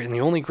celebrate in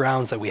the only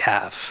grounds that we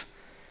have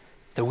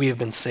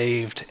been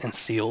saved and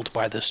sealed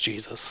by this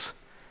Jesus.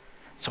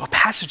 So a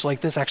passage like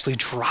this actually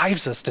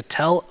drives us to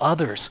tell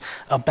others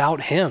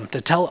about him,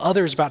 to tell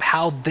others about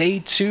how they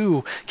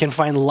too can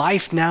find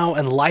life now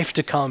and life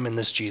to come in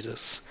this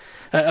Jesus.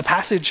 A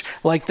passage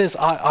like this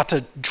ought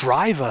to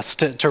drive us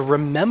to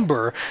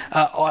remember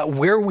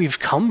where we've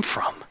come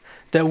from,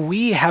 that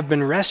we have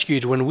been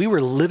rescued when we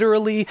were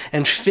literally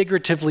and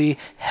figuratively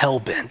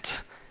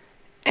hell-bent,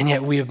 and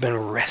yet we have been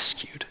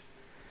rescued.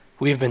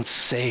 We have been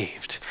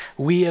saved.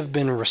 We have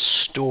been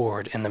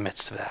restored in the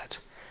midst of that.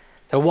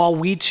 That while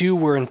we too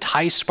were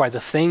enticed by the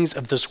things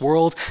of this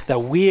world, that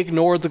we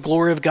ignored the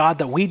glory of God,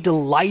 that we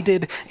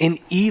delighted in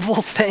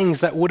evil things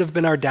that would have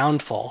been our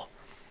downfall,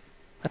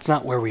 that's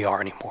not where we are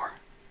anymore.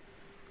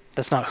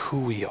 That's not who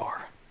we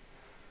are.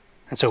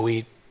 And so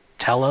we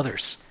tell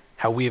others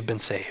how we have been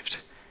saved.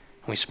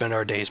 We spend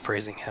our days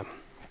praising him.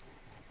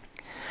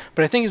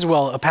 But I think as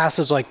well, a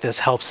passage like this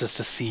helps us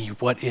to see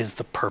what is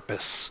the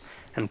purpose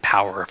and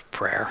power of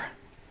prayer.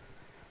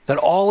 That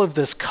all of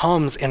this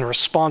comes in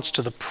response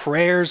to the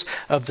prayers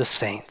of the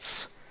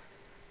saints.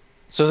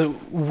 So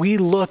that we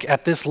look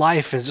at this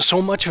life as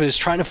so much of it is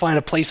trying to find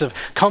a place of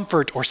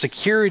comfort or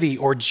security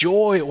or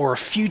joy or a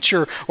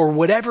future or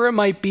whatever it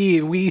might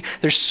be.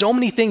 There's so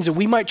many things that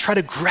we might try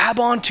to grab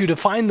onto to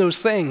find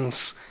those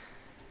things.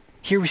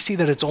 Here we see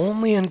that it's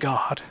only in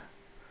God,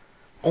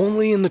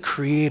 only in the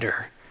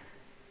Creator,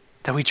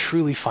 that we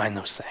truly find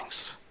those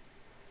things.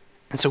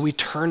 And so we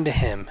turn to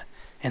him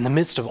in the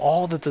midst of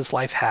all that this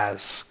life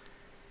has.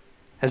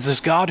 As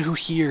this God who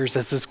hears,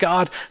 as this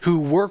God who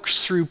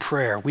works through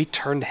prayer, we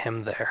turn to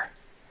him there.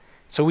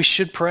 So we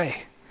should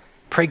pray.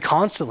 Pray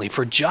constantly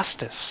for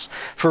justice,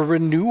 for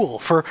renewal,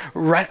 for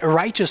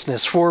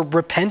righteousness, for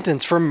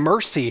repentance, for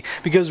mercy,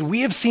 because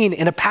we have seen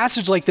in a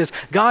passage like this,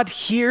 God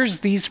hears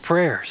these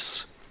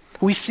prayers.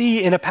 We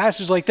see in a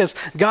passage like this,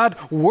 God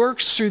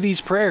works through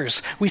these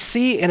prayers. We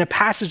see in a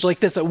passage like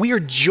this that we are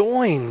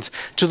joined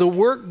to the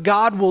work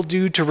God will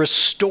do to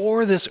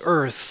restore this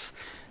earth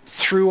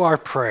through our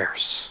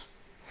prayers.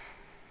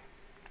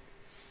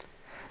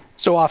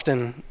 So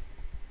often,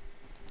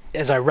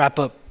 as I wrap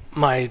up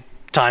my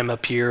time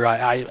up here,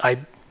 I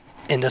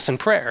end us in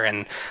prayer,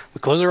 and we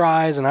close our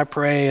eyes and I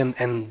pray,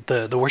 and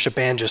the worship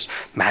band just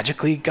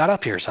magically got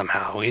up here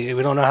somehow.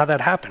 We don't know how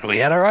that happened. We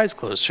had our eyes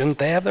closed. Shouldn't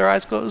they have their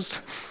eyes closed?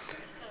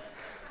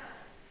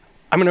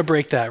 I'm going to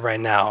break that right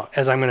now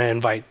as I'm going to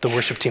invite the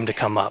worship team to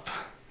come up,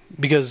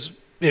 because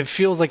it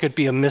feels like it'd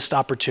be a missed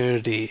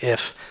opportunity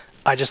if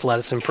I just led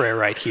us in prayer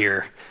right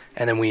here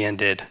and then we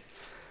ended,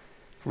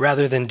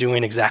 rather than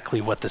doing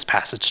exactly what this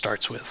passage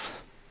starts with,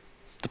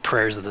 the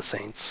prayers of the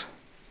saints.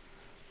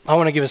 I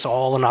want to give us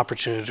all an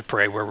opportunity to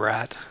pray where we're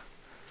at,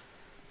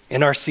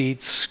 in our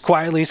seats,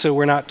 quietly, so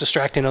we're not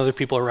distracting other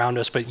people around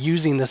us, but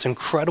using this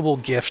incredible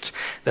gift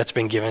that's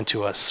been given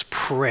to us,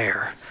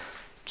 prayer.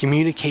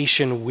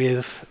 Communication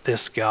with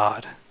this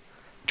God,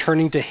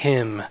 turning to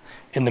him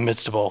in the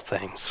midst of all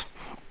things.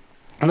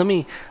 And let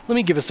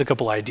me give us a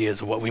couple ideas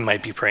of what we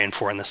might be praying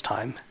for in this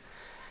time.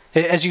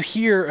 As you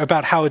hear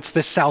about how it's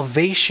the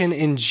salvation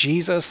in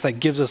Jesus that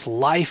gives us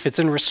life, it's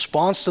in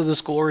response to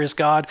this glorious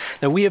God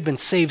that we have been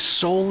saved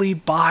solely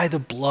by the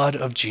blood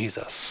of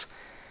Jesus.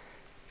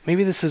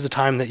 Maybe this is a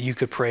time that you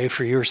could pray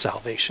for your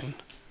salvation.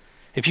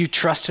 If you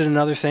trusted in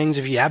other things,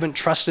 if you haven't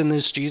trusted in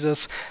this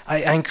Jesus,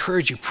 I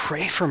encourage you,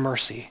 pray for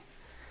mercy.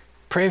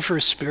 Pray for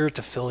his Spirit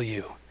to fill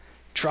you.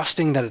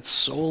 trusting that it's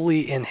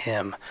solely in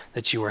him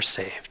that you are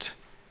saved.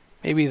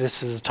 Maybe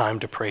this is the time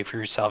to pray for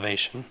your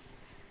salvation.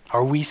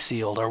 Are we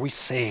sealed? Are we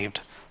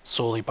saved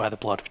solely by the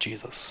blood of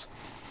Jesus?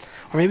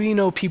 Or maybe you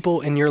know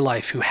people in your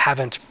life who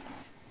haven't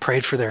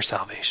prayed for their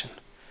salvation.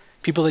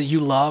 People that you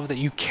love, that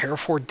you care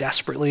for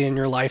desperately in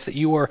your life, that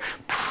you are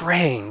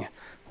praying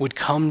would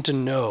come to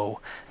know,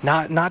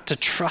 not to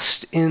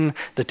trust in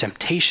the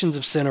temptations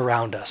of sin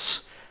around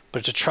us,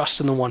 but to trust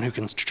in the one who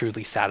can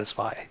truly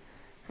satisfy. I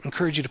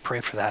encourage you to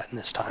pray for that in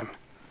this time.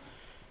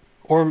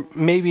 Or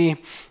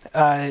maybe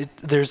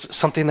there's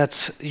something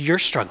that's you're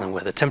struggling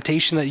with, a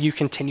temptation that you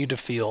continue to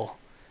feel.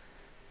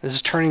 This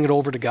is turning it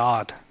over to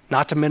God,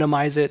 not to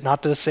minimize it,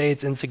 not to say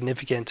it's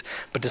insignificant,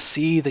 but to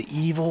see the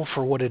evil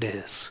for what it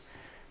is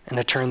and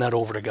to turn that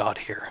over to God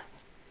here.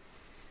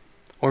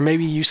 Or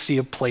maybe you see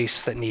a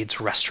place that needs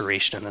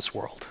restoration in this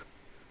world.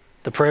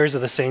 The prayers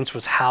of the saints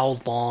was, how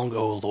long,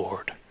 O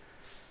Lord?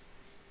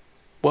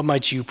 What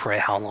might you pray,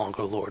 how long,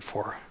 O Lord,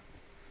 for?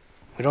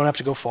 We don't have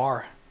to go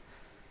far.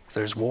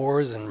 There's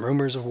wars and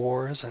rumors of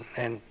wars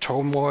and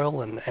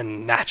turmoil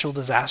and natural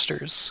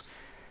disasters.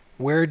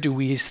 Where do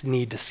we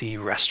need to see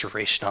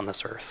restoration on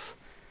this earth?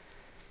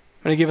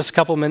 I'm going to give us a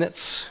couple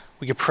minutes.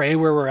 We can pray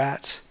where we're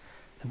at.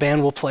 The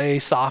band will play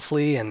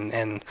softly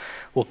and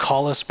will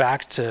call us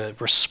back to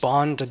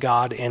respond to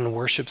God in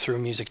worship through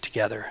music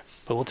together.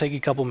 But we'll take a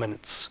couple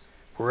minutes.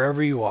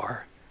 Wherever you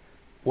are,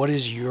 what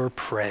is your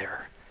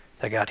prayer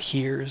that God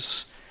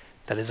hears,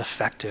 that is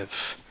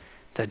effective,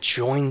 that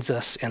joins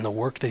us in the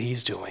work that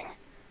he's doing,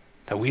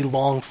 that we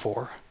long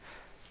for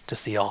to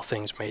see all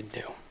things made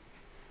new?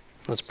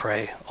 Let's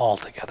pray all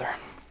together.